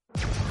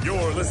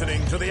You're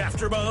listening to the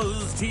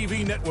AfterBuzz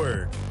TV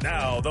network,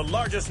 now the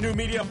largest new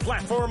media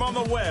platform on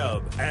the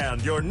web, and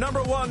your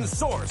number one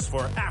source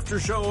for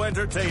after-show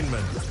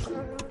entertainment.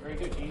 Very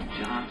good, Keith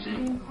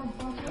Johnson.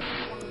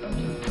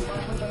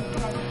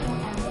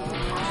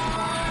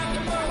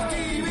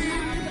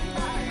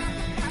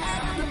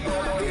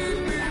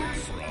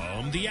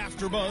 From the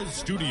AfterBuzz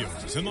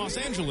Studios in Los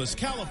Angeles,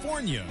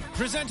 California,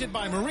 presented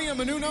by Maria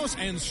Menounos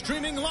and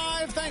streaming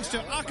live thanks to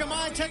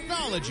Akamai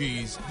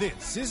Technologies.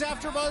 This is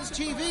AfterBuzz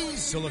TV's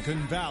Silicon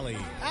Valley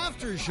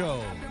After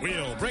Show.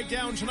 We'll break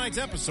down tonight's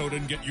episode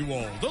and get you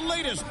all the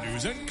latest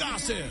news and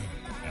gossip.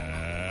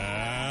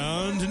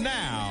 And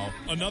now,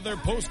 another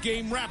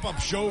post-game wrap-up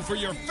show for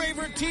your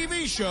favorite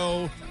TV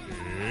show.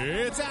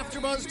 It's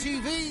AfterBuzz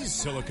TV's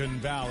Silicon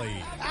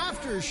Valley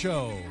After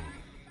Show.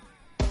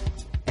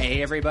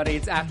 Hey everybody,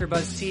 it's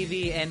AfterBuzz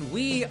TV, and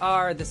we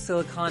are the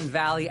Silicon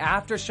Valley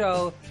After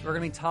Show. We're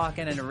going to be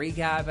talking and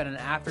recapping and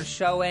after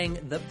showing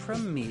the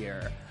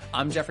premiere.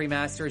 I'm Jeffrey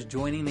Masters.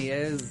 Joining me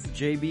is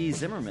JB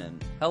Zimmerman.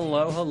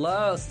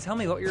 Hello. So tell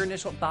me, what were your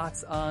initial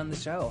thoughts on the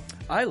show?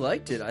 I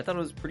liked it. I thought it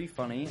was pretty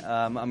funny.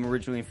 I'm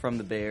originally from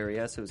the Bay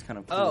Area, so it was kind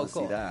of cool to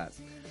see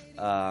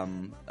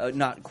that.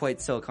 Not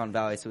quite Silicon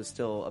Valley, so it was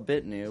still a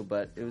bit new,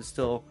 but it was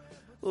still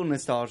a little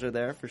nostalgia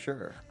there for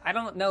sure. I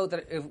don't know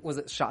that was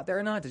it shot there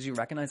or not. Did you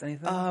recognize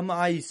anything?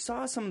 I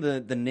saw some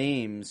of the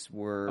names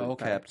were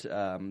kept.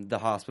 The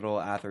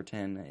hospital,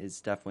 Atherton, is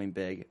definitely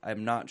big.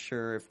 I'm not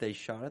sure if they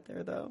shot it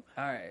there though.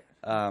 All right.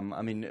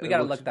 I mean, we got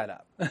to look that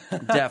up.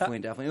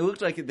 Definitely. It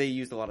looked like they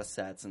used a lot of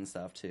sets and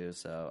stuff too,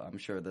 so I'm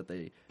sure that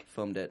they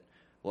filmed it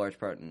large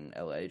part in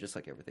LA, just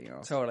like everything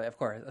else. Totally, of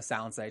course, a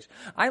soundstage.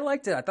 I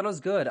liked it. I thought it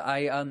was good.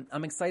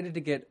 I'm excited to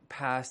get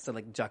past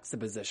the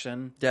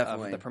juxtaposition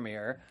of the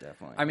premiere.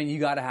 Definitely. I mean, you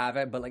got to have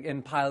it, but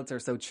and pilots are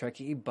so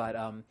tricky. But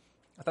I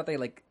thought they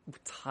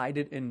tied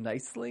it in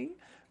nicely.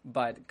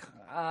 But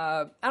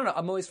I don't know.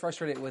 I'm always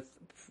frustrated with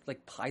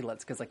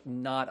pilots because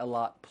not a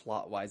lot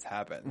plot wise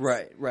happens.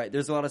 Right.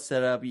 There's a lot of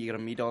setup. You got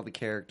to meet all the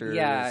characters.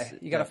 Yeah,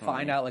 you got to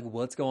find out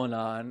what's going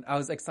on. I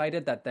was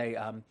excited that they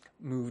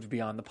moved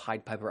beyond the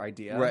Pied Piper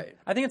idea. Right.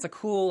 I think it's a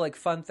cool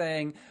fun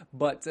thing,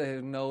 but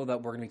to know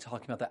that we're going to be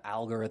talking about the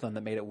algorithm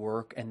that made it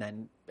work and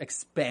then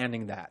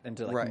expanding that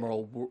into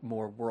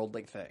more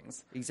worldly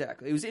things.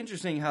 Exactly. It was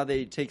interesting how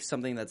they take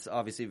something that's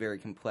obviously very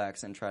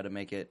complex and try to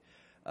make it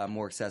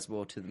more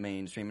accessible to the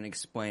mainstream and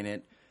explain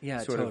it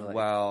of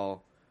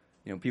while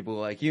people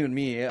like you and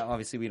me,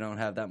 obviously we don't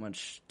have that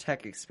much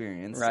tech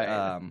experience,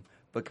 right?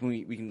 But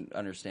we can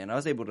understand. I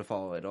was able to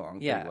follow it along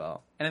pretty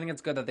well. And I think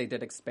it's good that they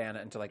did expand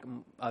it into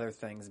other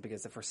things,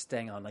 because if we're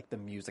staying on the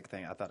music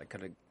thing, I thought it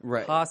could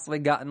have possibly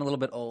gotten a little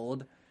bit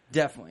old.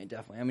 Definitely.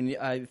 I mean,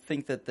 I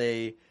think that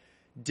they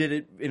did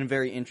it in a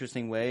very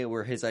interesting way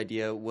where his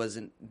idea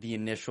wasn't the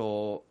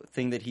initial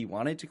thing that he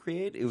wanted to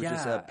create. It was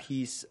just a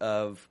piece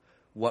of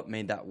what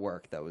made that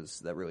work that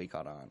really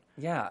caught on.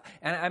 Yeah.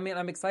 And I mean,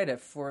 I'm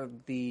excited for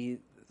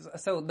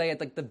so they had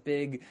the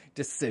big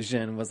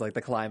decision was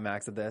the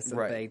climax of this, and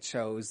they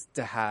chose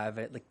to have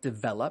it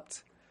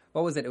developed.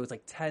 What was it? It was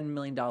 $10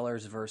 million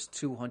versus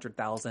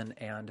 $200,000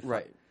 and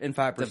and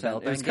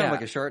 5%. It was kind of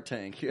like a Shark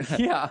Tank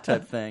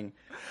type thing.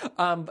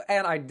 And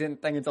I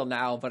didn't think until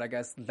now, but I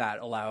guess that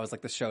allows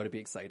the show to be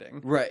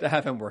exciting, to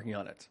have him working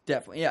on it.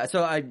 Definitely, yeah.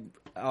 So I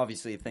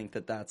obviously think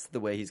that that's the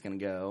way he's going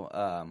to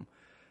go.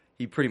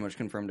 He pretty much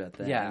confirmed at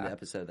the end of the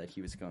episode that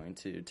he was going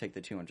to take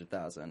the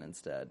 $200,000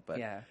 instead.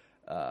 But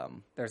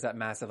there's that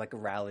massive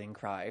rallying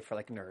cry for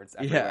nerds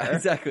everywhere. Yeah,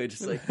 exactly.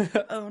 Just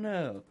oh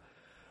no.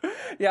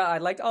 Yeah, I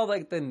liked all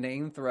the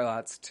name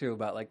throwouts too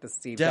about the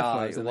Steve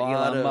Jobs and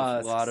Elon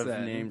Musk. A lot of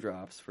name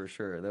drops for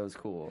sure. That was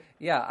cool.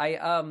 Yeah,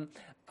 I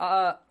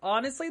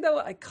honestly though,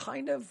 I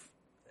kind of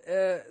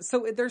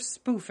so they're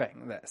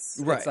spoofing this.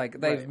 Right. It's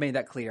they've made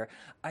that clear.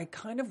 I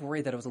kind of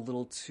worried that it was a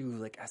little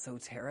too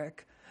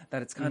esoteric.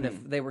 That it's kind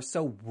of, they were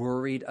so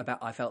worried about,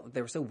 I felt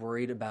they were so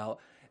worried about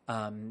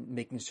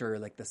making sure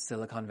the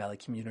Silicon Valley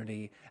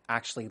community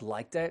actually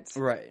liked it.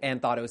 Right. And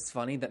thought it was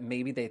funny, that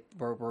maybe they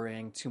were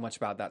worrying too much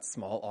about that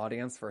small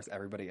audience versus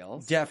everybody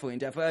else.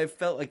 Definitely. I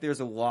felt like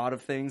there's a lot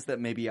of things that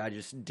maybe I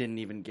just didn't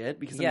even get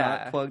because I'm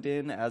not plugged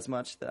in as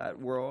much to that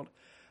world.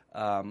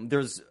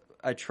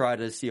 I try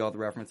to see all the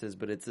references,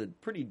 but it's a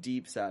pretty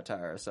deep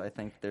satire, so I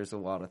think there's a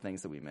lot of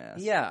things that we missed.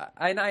 Yeah,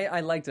 and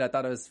I liked it. I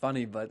thought it was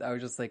funny, but I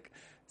was just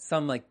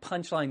some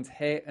punchlines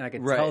hit, and I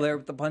could tell they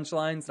were the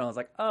punchlines, and I was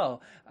oh,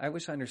 I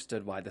wish I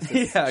understood why this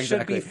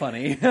should be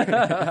funny.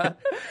 It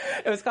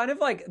was kind of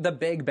The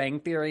Big Bang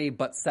Theory,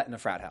 but set in a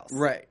frat house.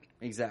 Right,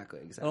 exactly.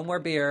 A little more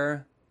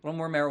beer, a little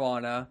more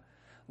marijuana,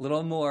 a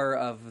little more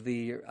of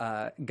the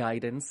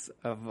guidance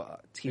of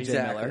T.J.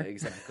 Miller.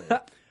 Exactly.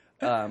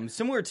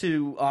 Similar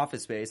to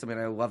Office Space. I mean,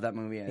 I love that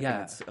movie. I think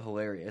it's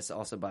hilarious.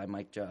 Also by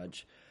Mike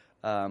Judge.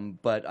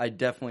 But I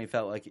definitely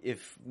felt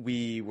if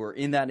we were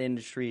in that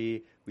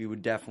industry, we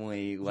would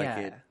definitely like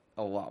it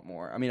a lot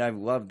more. I mean, I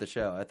loved the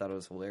show. I thought it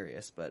was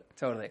hilarious, but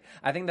totally.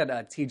 I think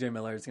that T.J.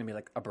 Miller is going to be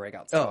a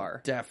breakout star.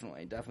 Oh,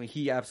 definitely.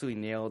 He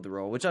absolutely nailed the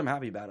role, which I'm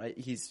happy about.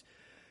 He's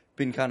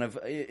been kind of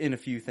in a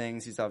few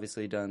things. He's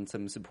obviously done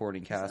some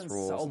supporting cast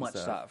roles. So much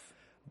stuff.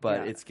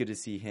 But it's good to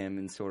see him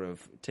and sort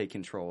of take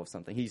control of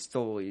something. He's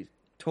totally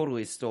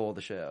stole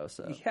the show.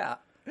 So yeah,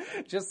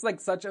 just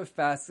like such a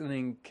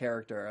fascinating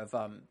character of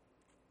I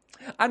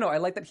don't know. I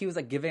like that he was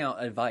like giving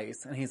out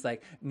advice, and he's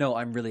like, "No,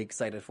 I'm really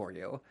excited for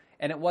you."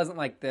 And it wasn't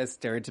like this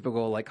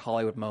stereotypical like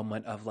Hollywood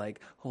moment of like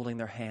holding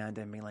their hand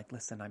and being like,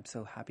 "Listen, I'm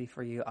so happy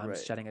for you. I'm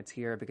shedding a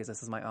tear because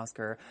this is my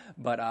Oscar."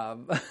 But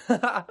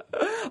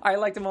I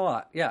liked him a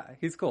lot. Yeah,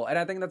 he's cool, and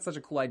I think that's such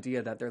a cool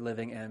idea that they're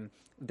living in.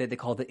 They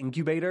call it the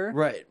incubator,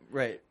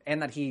 right,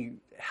 and that he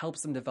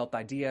helps them develop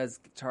ideas,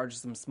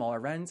 charges them smaller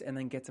rent, and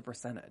then gets a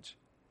percentage.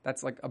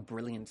 That's like a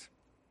brilliant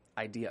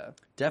idea.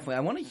 Definitely.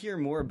 I want to hear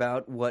more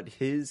about what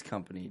his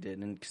company did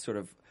and sort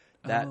of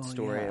that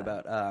story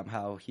about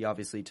how he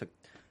obviously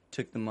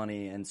took the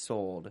money and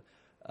sold.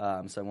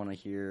 So I want to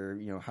hear,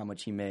 how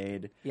much he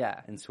made.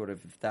 Yeah. And sort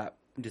of if that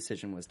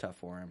decision was tough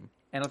for him.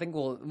 And I think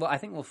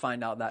we'll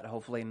find out that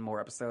hopefully in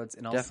more episodes.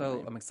 And also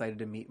Definitely. I'm excited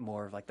to meet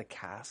more of like the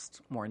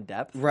cast more in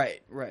depth.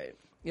 Right.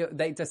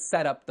 They just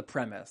set up the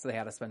premise. They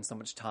had to spend so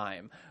much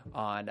time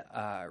on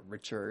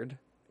Richard.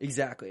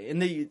 Exactly.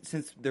 And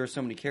since there were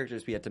so many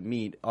characters we had to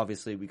meet,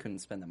 obviously we couldn't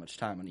spend that much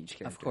time on each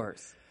character. Of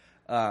course.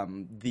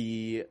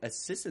 The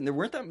assistant, there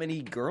weren't that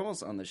many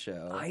girls on the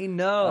show. I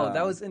know.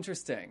 That was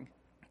interesting.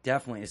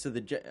 Definitely. So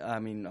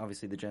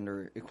obviously the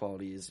gender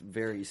equality is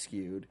very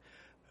skewed.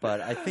 But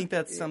I think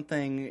that's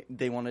something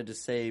they wanted to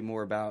say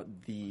more about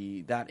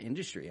that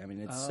industry. I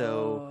mean, it's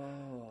so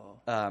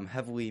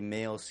heavily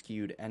male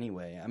skewed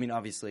anyway. I mean,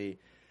 obviously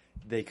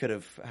they could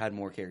have had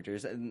more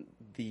characters, and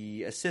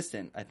the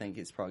assistant I think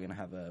is probably going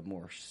to have a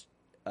more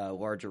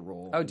larger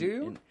role. Oh, do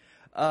you?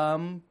 I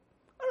don't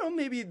know.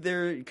 Maybe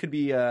there could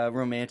be a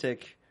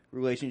romantic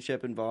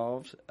relationship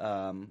involved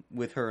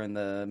with her and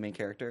the main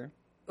character.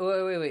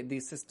 Wait.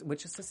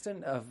 Which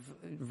assistant of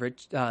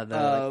Rich?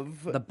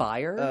 The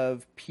buyer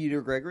of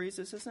Peter Gregory's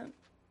assistant.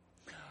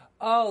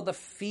 Oh, the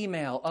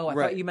female. Oh, I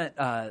thought you meant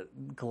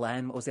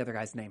Glenn. What was the other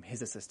guy's name?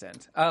 His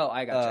assistant. Oh,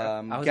 I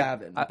gotcha.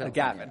 Gavin.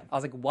 Gavin. I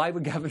was like, why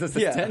would Gavin's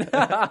assistant?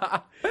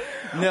 Yeah.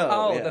 No.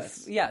 Oh,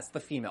 yes. The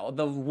female.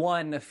 The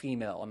one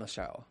female on the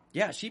show.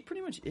 Yeah, she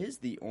pretty much is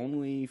the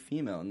only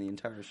female in the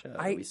entire show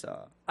that we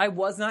saw. I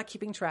was not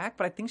keeping track,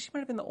 but I think she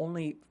might have been the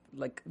only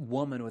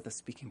woman with a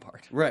speaking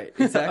part. Right.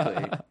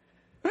 Exactly.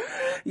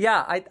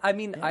 Yeah.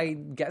 I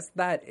guess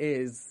that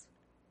is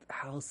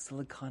how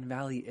Silicon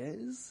Valley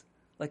is.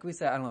 Like we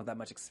said, I don't have that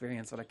much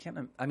experience, but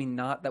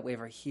not that we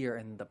ever hear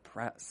in the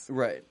press.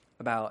 Right.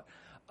 About,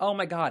 oh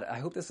my God, I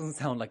hope this doesn't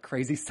sound like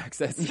crazy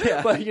sexist.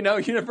 Yeah. But, you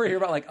never hear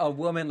about, a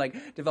woman,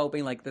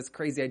 developing, this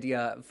crazy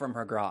idea from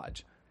her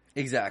garage.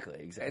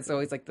 Exactly. It's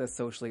always, the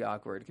socially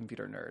awkward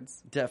computer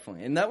nerds.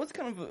 Definitely. And that was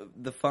kind of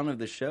the fun of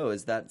the show,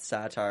 is that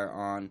satire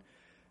on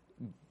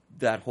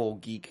that whole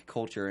geek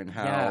culture and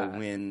how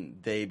when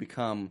they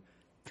become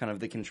kind of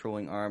the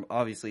controlling arm,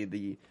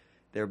 obviously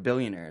they're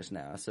billionaires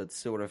now, so it's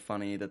sort of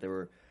funny that they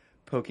were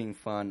poking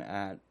fun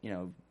at,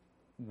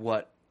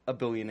 what a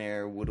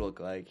billionaire would look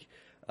like.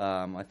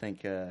 I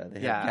think they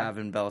had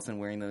Gavin Belson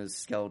wearing those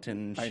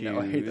skeleton shoes. I know,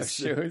 I hate those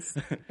shoes.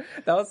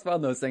 That was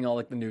fun, though, seeing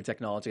all the new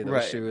technology.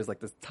 Those shoes,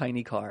 this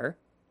tiny car.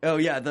 Oh,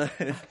 yeah.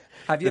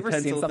 Have you ever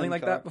seen something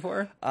like that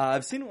before?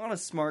 I've seen a lot of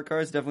smart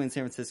cars. Definitely in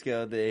San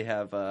Francisco, they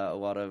have a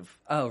lot of.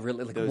 Oh,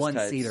 really?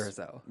 One-seaters,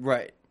 though.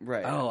 Right.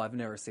 Oh, I've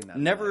never seen that.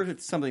 Never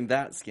something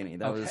that skinny.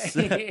 That was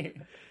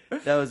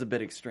that was a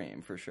bit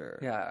extreme for sure.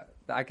 Yeah,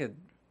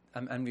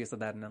 I'm envious of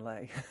that in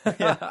LA.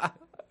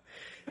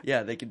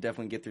 Yeah, they could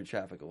definitely get through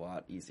traffic a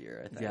lot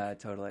easier, I think. Yeah,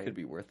 totally. Could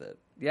be worth it.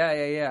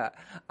 Yeah.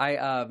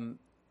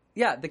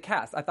 The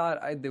cast. I thought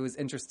it was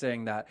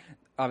interesting that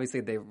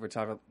obviously they were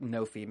talking about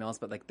no females,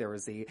 but there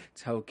was the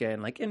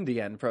token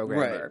Indian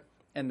programmer, right.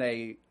 And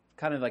they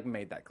kind of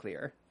made that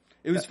clear.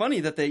 It was funny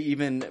that they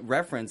even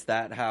referenced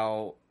that,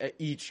 how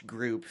each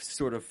group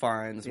sort of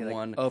finds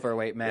one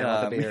overweight man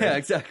with a beard. Yeah,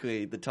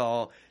 exactly. The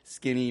tall,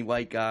 skinny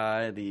white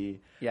guy,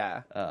 the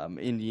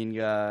Indian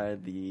guy,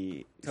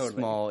 the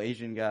small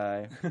Asian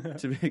guy,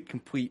 to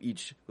complete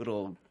each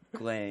little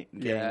gang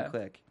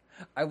clique.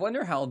 I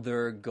wonder how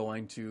they're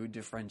going to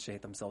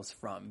differentiate themselves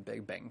from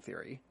Big Bang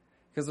Theory.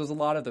 Because there's a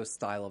lot of those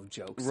style of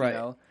jokes,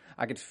 right.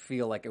 I could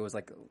feel it was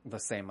the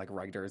same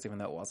writers, even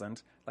though it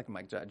wasn't.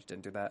 Mike Judge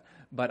didn't do that.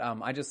 But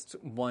I just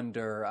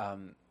wonder, I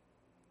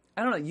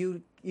don't know,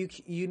 you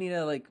need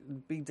to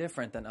be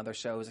different than other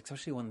shows,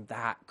 especially when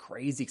that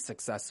crazy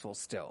successful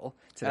still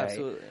today.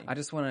 Absolutely. I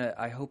just want to,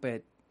 I hope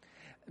they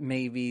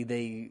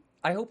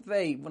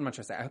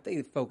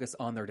focus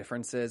on their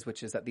differences,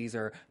 which is that these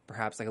are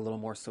perhaps a little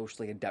more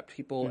socially adept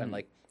people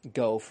and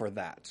go for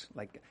that.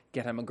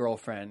 Get him a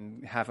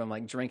girlfriend, have him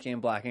drinking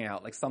and blacking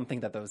out,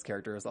 something that those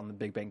characters on the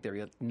Big Bang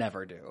Theory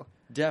never do.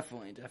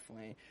 Definitely.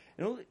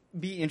 It'll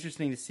be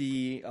interesting to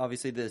see.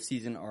 Obviously, the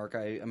season arc,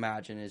 I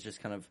imagine, is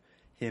just kind of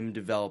him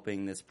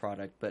developing this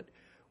product, but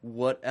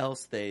what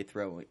else they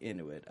throw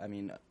into it. I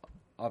mean,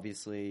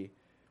 obviously,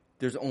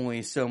 there's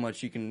only so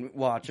much you can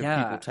watch of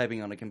people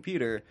typing on a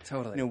computer.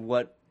 Totally.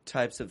 What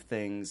types of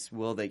things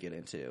will they get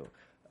into?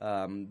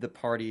 the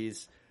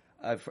parties.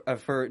 I've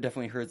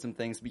definitely heard some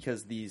things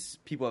because these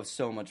people have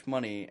so much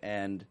money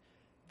and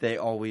they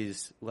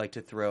always like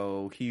to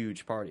throw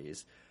huge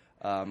parties.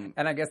 And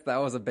I guess that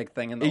was a big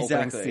thing in the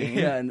opening scene.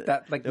 Yeah, and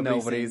that like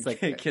nobody's like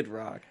Kid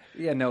Rock.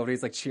 Yeah,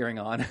 nobody's like cheering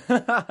on.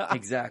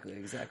 Exactly.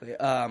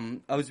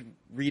 I was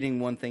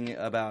reading one thing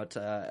about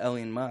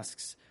Elon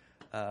Musk's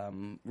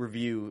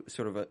review,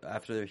 sort of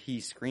after he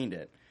screened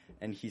it,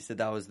 and he said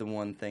that was the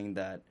one thing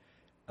that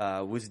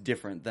was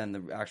different than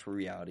the actual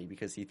reality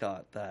because he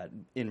thought that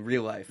in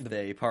real life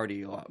they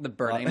party a lot. The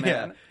Burning Man.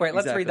 Yeah, wait,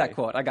 let's read that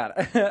quote. I got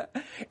it.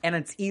 And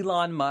it's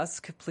Elon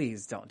Musk.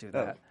 Please don't do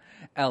that.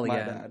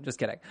 Elliot. Just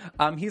kidding.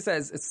 He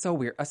says, it's so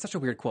weird. Such a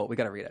weird quote. We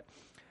got to read it.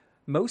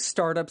 Most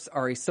startups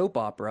are a soap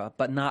opera,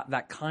 but not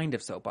that kind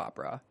of soap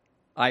opera.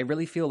 I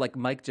really feel like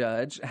Mike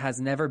Judge has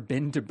never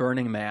been to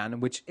Burning Man,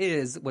 which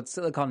is what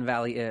Silicon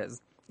Valley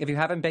is. If you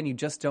haven't been, you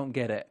just don't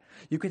get it.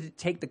 You could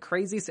take the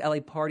craziest LA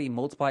party,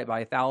 multiply it by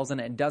 1,000,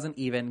 and it doesn't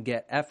even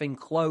get effing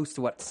close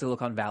to what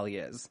Silicon Valley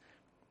is.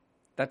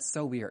 That's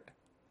so weird.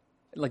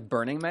 Like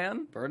Burning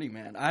Man? Burning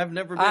Man. I've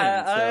never been, so I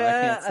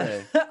can't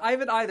say. I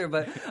haven't either,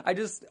 but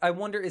I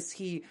wonder, is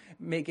he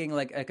making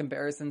like a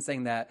comparison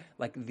saying that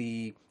like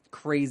the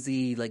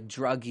crazy, like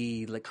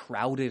druggy, like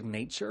crowded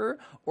nature,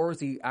 or is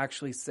he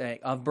actually saying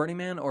of Burning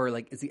Man, or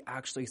like is he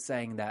actually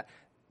saying that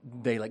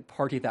they like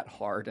party that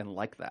hard and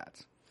like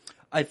that?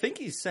 I think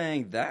he's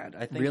saying that.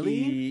 I think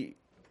really?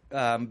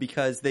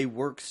 Because they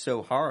work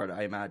so hard,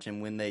 I imagine,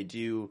 when they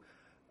do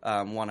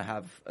want to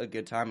have a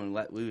good time and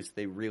let loose,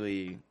 they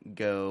really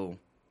go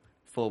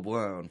full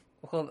blown.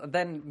 Well,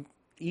 then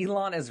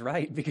Elon is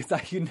right because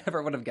you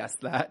never would have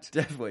guessed that.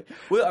 Definitely.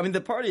 Well, I mean,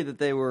 the party that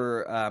they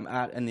were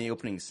at in the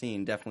opening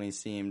scene definitely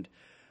seemed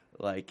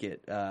like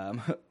it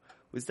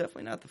was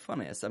definitely not the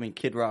funniest. I mean,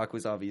 Kid Rock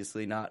was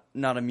obviously not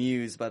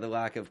amused by the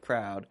lack of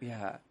crowd.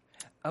 Yeah.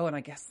 Oh, and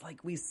I guess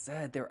like we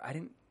said, I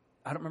don't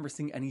remember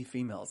seeing any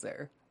females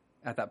there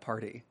at that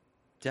party.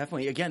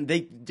 Definitely. Again,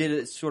 they did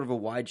it sort of a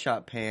wide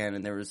shot pan,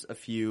 and there was a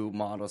few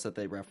models that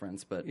they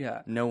referenced, but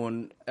no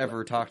one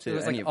ever talked to any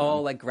of them. It was like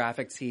all like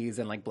graphic tees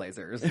and like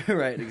blazers.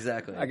 Right,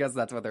 exactly. I guess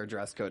that's what their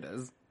dress code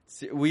is.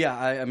 Well, yeah,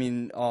 I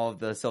mean, all of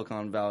the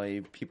Silicon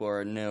Valley people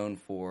are known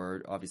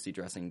for obviously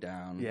dressing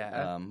down.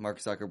 Yeah. Mark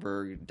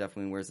Zuckerberg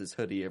definitely wears his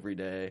hoodie every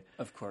day.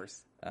 Of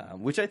course.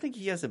 Which I think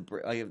he has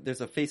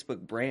there's a Facebook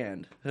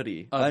brand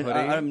hoodie. Hoodie?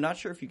 I'm not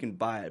sure if you can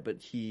buy it, but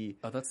he...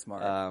 Oh, that's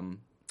smart.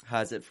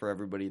 Has it for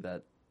everybody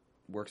that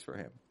works for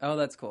him. Oh,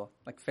 that's cool.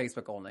 Like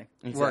Facebook only.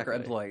 Exactly. Worker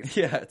employees.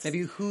 Yeah.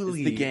 Maybe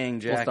Hooli. It's the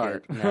gang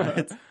jacket.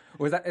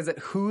 Is it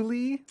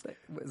Hooli?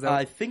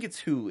 I think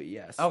it's Hooli,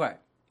 yes. Okay.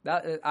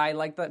 I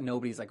like that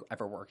nobody's like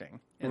ever working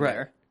in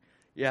there.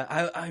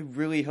 Yeah, I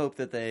really hope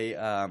that they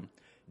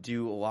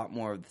do a lot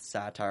more of the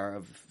satire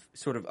of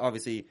sort of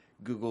obviously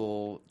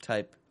Google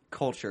type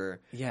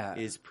culture. Yeah.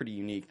 Is pretty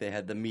unique. They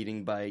had the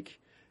meeting bike,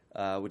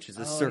 which is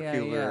a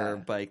circular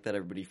bike that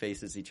everybody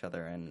faces each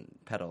other and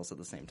pedals at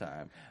the same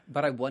time.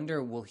 But I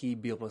wonder, will he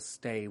be able to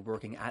stay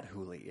working at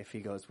Hooli if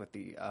he goes with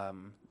the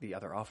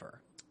other offer?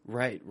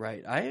 Right.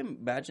 I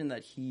imagine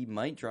that he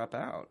might drop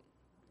out.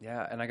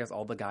 Yeah, and I guess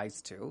all the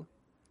guys too.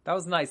 That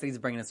was nice that he's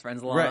bringing his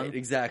friends along. Right,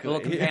 exactly. A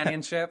little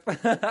companionship.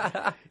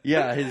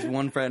 Yeah, his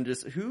one friend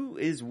just, who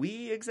is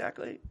we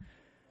exactly?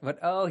 But,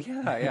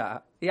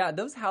 Yeah,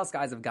 those house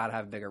guys have got to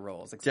have bigger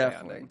roles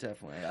expanding.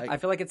 Definitely. I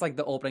feel like it's like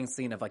the opening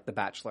scene of like The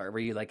Bachelor,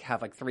 where you like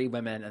have like 3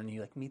 women and you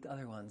like meet the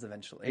other ones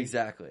eventually.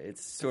 Exactly.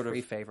 It's sort of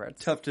 3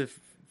 favorites. Tough to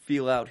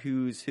feel out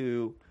who's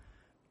who,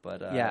 but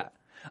yeah.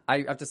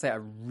 I have to say,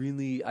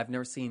 I've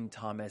never seen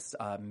Thomas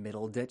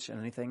Middleditch in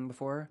anything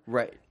before.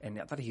 Right. And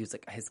I thought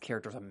his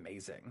character was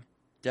amazing.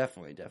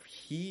 Definitely.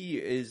 He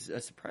is a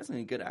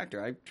surprisingly good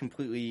actor. I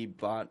completely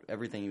bought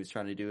everything he was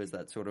trying to do as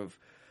that sort of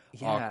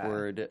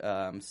awkward,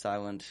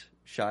 silent,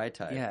 shy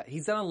type. Yeah,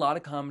 he's done a lot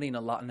of comedy and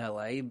a lot in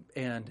LA,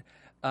 and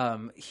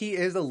he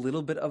is a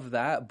little bit of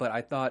that, but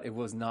I thought it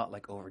was not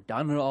like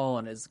overdone at all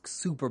and is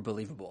super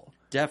believable.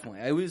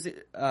 Definitely.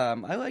 I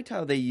liked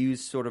how they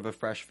used sort of a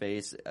fresh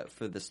face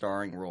for the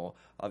starring role.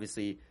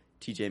 Obviously,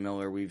 T.J.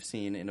 Miller we've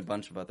seen in a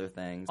bunch of other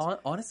things.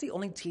 Honestly,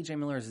 only T.J.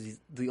 Miller is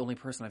the only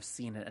person I've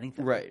seen in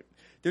anything. Right.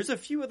 There's a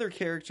few other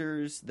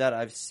characters that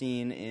I've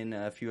seen in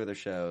a few other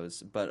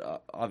shows,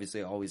 but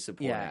obviously always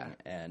supporting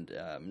and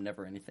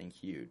never anything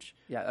huge.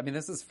 Yeah, I mean,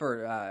 this is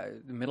for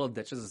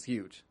Middleditch. This is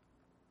huge.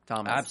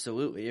 Thomas.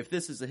 Absolutely. If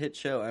this is a hit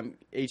show,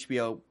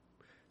 HBO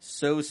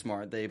so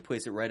smart. They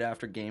place it right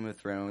after Game of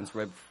Thrones,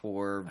 right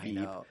before Veep.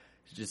 I know.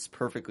 Just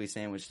perfectly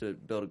sandwiched to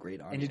build a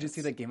great audience. And did you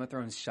see that Game of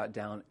Thrones shut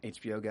down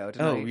HBO Go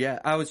tonight? Oh, yeah.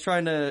 I was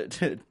trying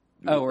to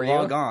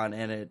log on,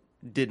 and it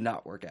did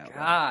not work out.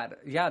 God.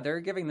 Yeah, they're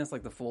giving this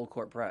like the full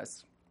court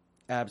press.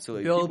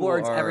 Absolutely.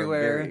 Billboards People are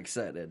everywhere. Very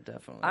excited,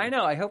 definitely. I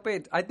know. I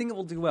think it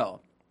will do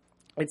well.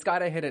 It's got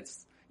to hit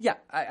its... Yeah,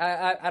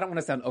 I don't want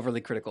to sound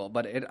overly critical,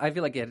 but I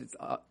feel like it's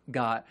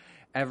got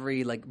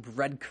every like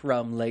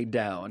breadcrumb laid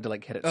down to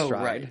like hit its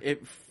stride.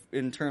 Right.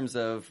 In terms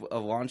of a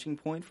launching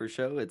point for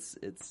show, it's...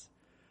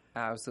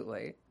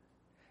 Absolutely.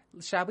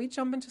 Shall we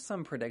jump into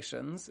some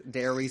predictions?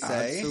 Dare we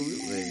say?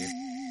 Absolutely.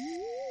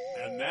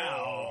 And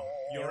now,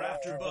 your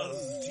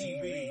AfterBuzz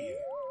TV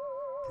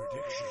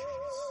predictions.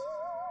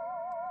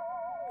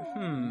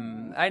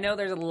 I know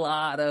there's a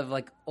lot of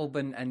like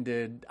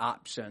open-ended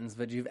options,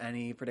 but do you have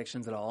any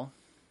predictions at all?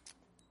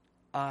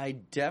 I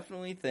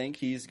definitely think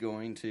he's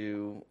going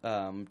to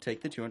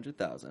take the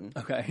 200,000.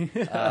 Okay.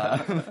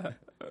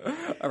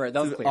 All right,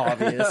 that was clear.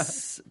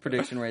 Obvious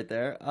prediction right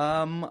there.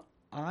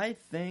 I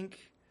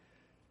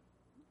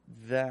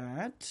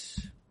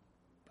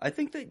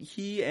think that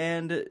he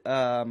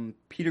and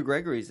Peter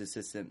Gregory's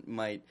assistant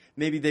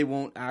maybe they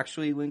won't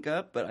actually link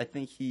up, but I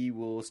think he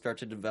will start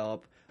to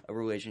develop a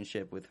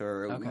relationship with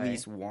her, or at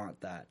least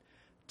want that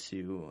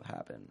to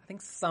happen. I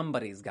think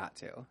somebody's got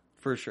to.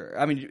 For sure.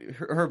 I mean,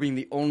 her being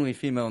the only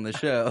female in the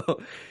show,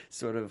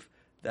 sort of,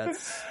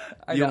 that's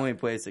the only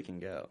place it can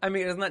go. I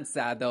mean, isn't that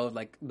sad, though,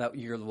 like, that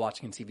you're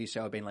watching a TV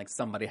show being like,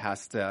 somebody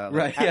has to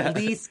at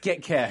least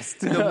get kissed.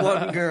 The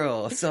one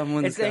girl. It's an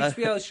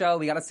HBO show.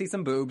 We got to see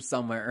some boobs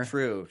somewhere.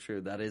 True.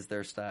 That is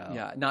their style.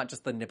 Yeah, not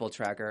just the nipple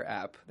tracker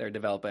app they're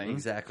developing.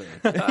 Exactly.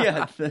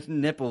 Yeah, the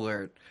nipple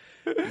alert.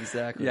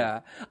 Exactly.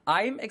 Yeah.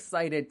 I'm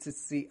excited to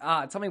see...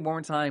 tell me one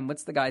more time,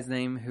 what's the guy's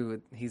name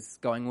who he's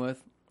going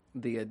with?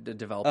 The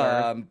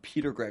developer?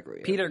 Peter Gregory.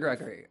 Peter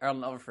Gregory. I'll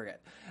never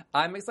forget.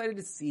 I'm excited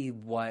to see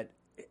what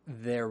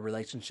their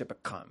relationship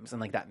becomes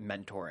and like that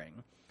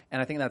mentoring.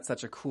 And I think that's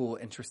such a cool,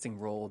 interesting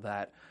role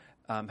that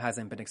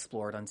hasn't been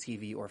explored on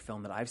TV or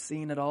film that I've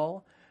seen at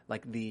all.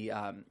 Like the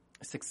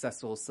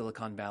successful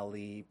Silicon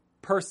Valley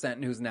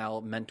person who's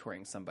now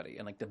mentoring somebody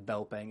and like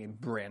developing a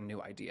brand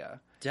new idea.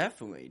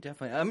 Definitely.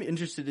 I'm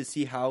interested to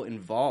see how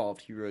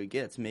involved he really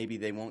gets. Maybe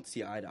they won't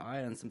see eye to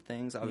eye on some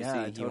things.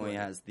 Obviously, he only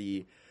has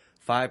the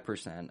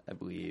 5%, I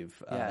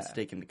believe,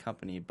 stake in the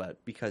company,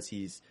 but because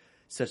he's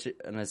such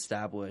an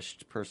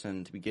established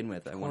person to begin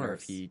with, I wonder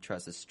if he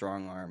tries to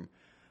strong arm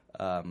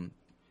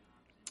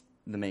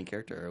the main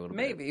character a little bit.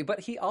 Maybe, but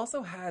he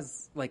also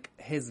has, like,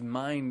 his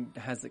mind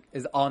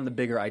is on the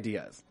bigger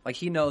ideas. Like,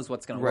 he knows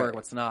what's going to work,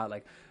 what's not,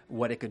 like,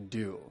 what it could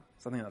do.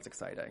 Something that's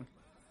exciting.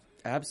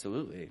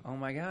 Absolutely. Oh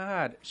my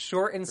God.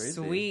 Short and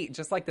sweet,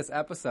 just like this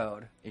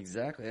episode.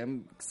 Exactly.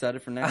 I'm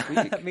excited for next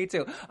week. Me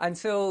too.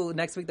 Until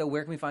next week, though,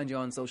 where can we find you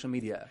on social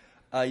media?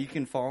 You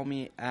can follow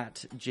me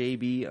at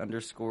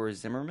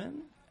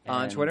JB_Zimmerman.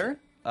 On Twitter?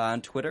 On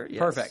Twitter, yes.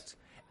 Perfect.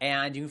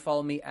 And you can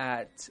follow me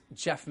at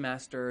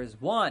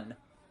JeffMasters1.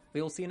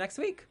 We will see you next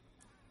week.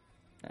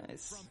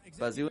 Nice.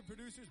 Buzzy.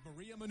 Producers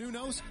Maria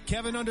Menounos,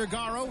 Kevin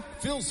Undergaro,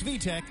 Phil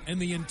Svitek,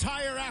 and the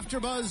entire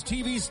AfterBuzz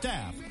TV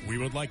staff. We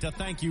would like to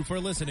thank you for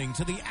listening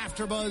to the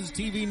AfterBuzz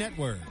TV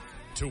network.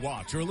 To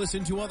watch or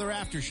listen to other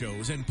after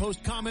shows and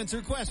post comments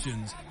or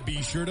questions,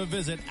 be sure to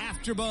visit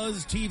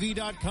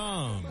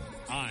AfterBuzzTV.com.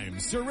 I'm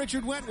Sir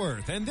Richard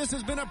Wentworth, and this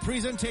has been a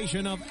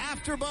presentation of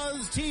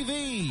AfterBuzz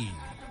TV.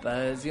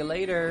 Buzz you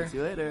later. See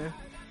you later.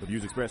 The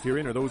views expressed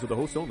herein are those of the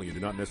hosts only and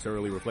do not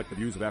necessarily reflect the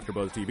views of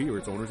AfterBuzz TV or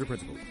its owners or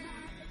principals.